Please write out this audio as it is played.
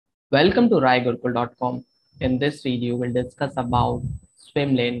Welcome to raigurukul.com. In this video, we'll discuss about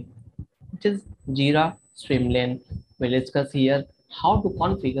Swimlane, which is Jira Swimlane. We'll discuss here how to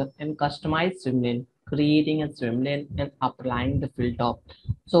configure and customize Swimlane, creating a Swimlane and applying the filter.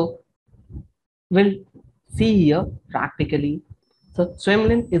 So we'll see here practically. So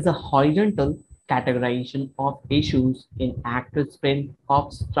Swimlane is a horizontal categorization of issues in active sprint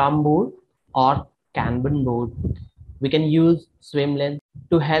of Scrum board or Kanban board. We can use Swimlane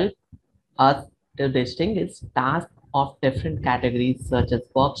to help us to distinguish tasks of different categories such as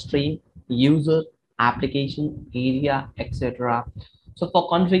work stream, user, application, area, etc. So for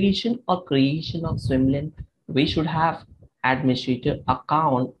configuration or creation of Swimlane, we should have administrator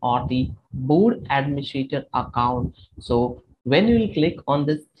account or the board administrator account. So when you will click on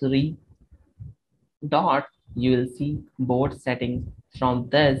this three dot, you will see board settings. From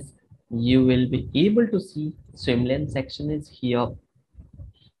this, you will be able to see Swimlane section is here.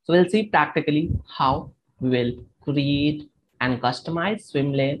 So we'll see practically how we will create and customize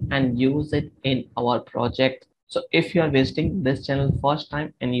Swimlane and use it in our project. So if you are visiting this channel first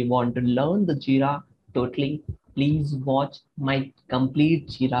time and you want to learn the Jira totally, please watch my complete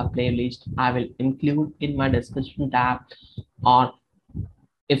Jira playlist. I will include in my description tab, or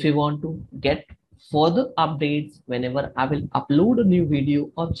if you want to get further updates whenever I will upload a new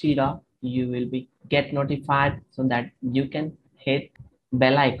video of Jira, you will be get notified so that you can hit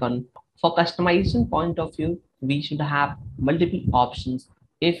bell icon. For customization point of view, we should have multiple options.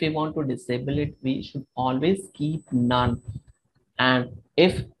 If we want to disable it, we should always keep none. And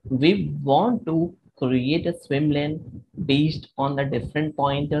if we want to create a swim lane based on the different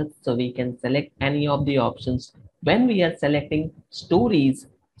pointers, so we can select any of the options. When we are selecting stories,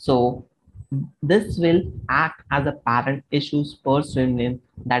 so this will act as a parent issues per swim lane.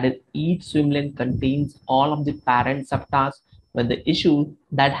 That is, each swim lane contains all of the parent subtasks with the issue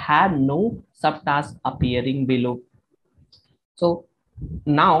that had no subtask appearing below. So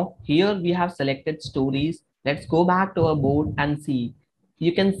now here we have selected stories. Let's go back to our board and see.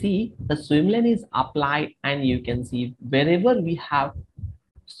 You can see the swim lane is applied, and you can see wherever we have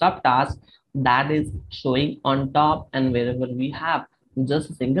subtask, that is showing on top, and wherever we have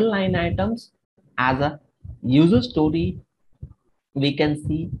just single line items as a user story, we can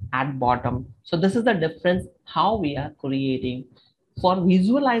see at bottom. So this is the difference how we are creating. For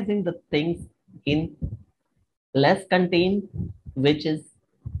visualizing the things in less content, which is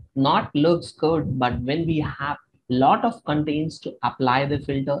not looks good, but when we have lot of contents to apply the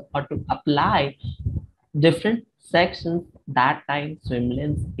filter or to apply different sections, that time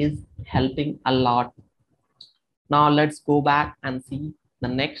Swimlanes is helping a lot. Now let's go back and see the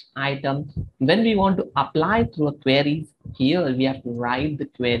next item. When we want to apply through a queries, here we have to write the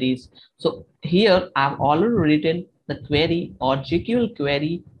queries. So here I've already written the query or GQL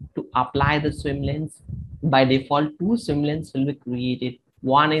query to apply the Swimlanes. By default, two Swimlanes will be created.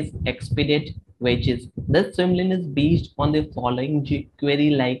 One is expedite, which is this Swimlane is based on the following query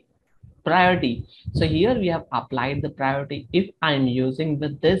like priority. So here we have applied the priority. If I'm using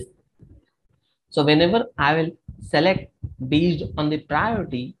with this, so whenever I will select based on the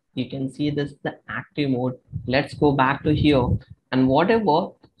priority, you can see this the active mode. Let's go back to here, and whatever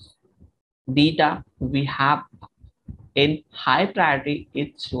data we have in high priority,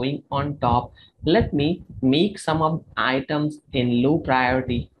 it's showing on top. Let me make some of items in low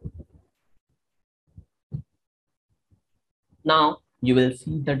priority. Now you will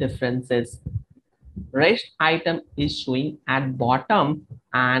see the differences. Rest item is showing at bottom,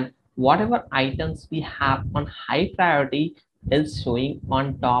 and whatever items we have on high priority is showing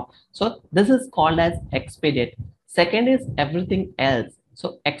on top. So this is called as expedite. Second is everything else.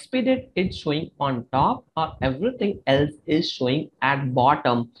 So expedite is showing on top, or everything else is showing at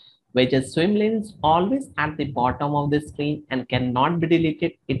bottom, which is swim lane is always at the bottom of the screen and cannot be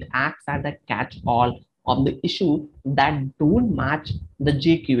deleted. It acts as a catch all of the issue that don't match the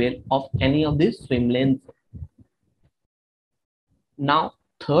GQL of any of these swim lanes. Now,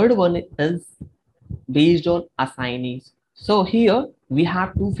 third one is based on assignees. So here we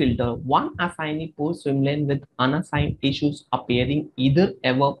have two filters. One assignee per swim lane with unassigned issues appearing either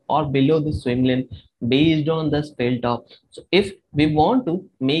above or below the swim lane based on this filter. So if we want to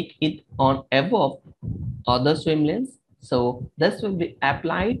make it on above other swim lanes, so this will be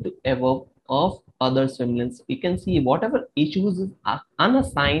applied to above of other swim lanes. You can see whatever issues are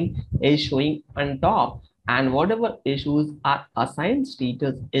unassigned is showing on top, and whatever issues are assigned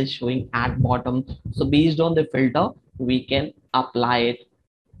status is showing at bottom. So based on the filter, we can apply it.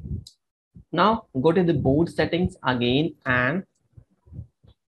 Now go to the board settings again, and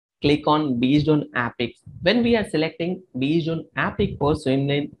click on based on epics. When we are selecting based on epic for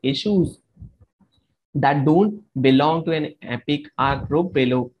Swimlane, issues that don't belong to an epic are grouped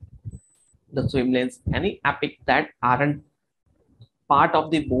below the Swimlanes. Any epic that aren't part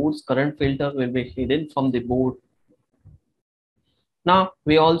of the board's current filter will be hidden from the board. Now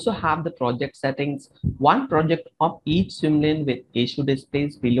we also have the project settings. One project of each Swimlane with issue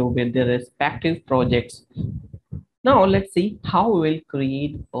displays below with their respective projects. Now let's see how we will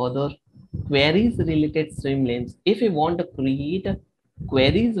create other queries related swim lanes. If we want to create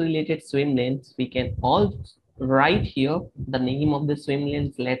queries related swim lanes, we can all write here the name of the swim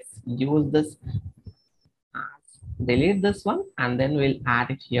lanes. Let's use this as delete this one and then we'll add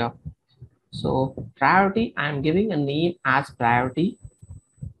it here. So priority, I'm giving a name as priority.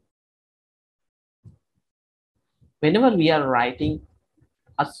 Whenever we are writing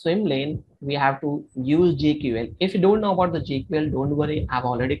a swim lane, we have to use JQL. If you don't know about the JQL, don't worry. I've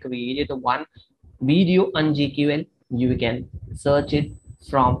already created one video on JQL. You can search it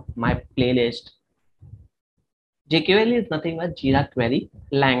from my playlist. JQL is nothing but Jira query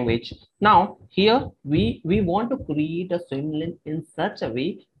language. Now here we want to create a swim lane in such a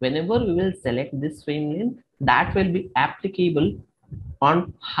way whenever we will select this swim lane that will be applicable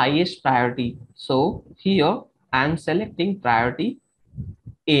on highest priority. So here I am selecting priority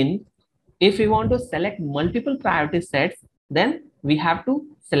in. If we want to select multiple priority sets, then we have to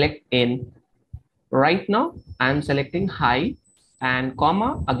select in. Right now I'm selecting high and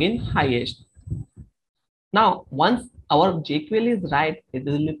comma again highest. Now once our JQL is right, it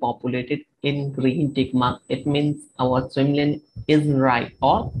will be populated in green tick mark. It means our swim lane is right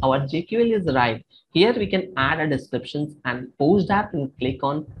or our JQL is right. Here we can add a description and post that and click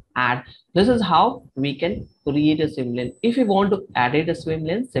on add. This is how we can create a swim lane. If you want to edit a swim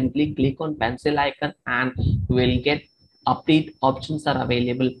lane, simply click on pencil icon and we'll get update options are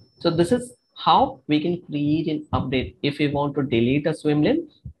available. So this is how we can create an update. If we want to delete a swim lane,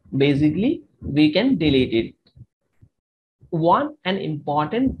 basically we can delete it. An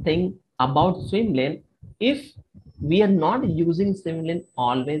important thing about swim lane, if we are not using swim lane,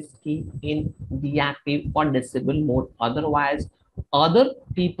 always keep in deactive or disable mode. Otherwise, other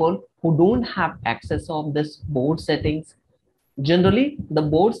people who don't have access of this board settings, generally the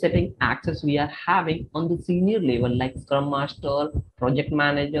board setting access we are having on the senior level like Scrum Master, Project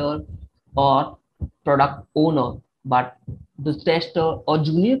Manager, or Product Owner, but the tester or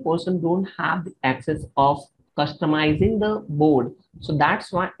junior person don't have the access of customizing the board. So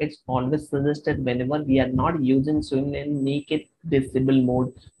that's why it's always suggested whenever we are not using swim lane, make it disable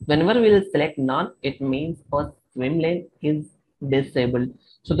mode. Whenever we will select none, it means our swim lane is disabled.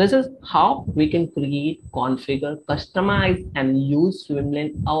 So this is how we can create, configure, customize, and use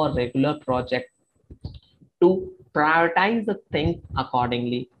Swimlane our regular project to prioritize the things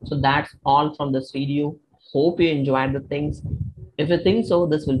accordingly. So that's all from this video. Hope you enjoyed the things. If you think so,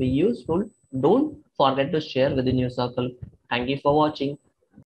 this will be useful. Don't forget to share within your circle. Thank you for watching.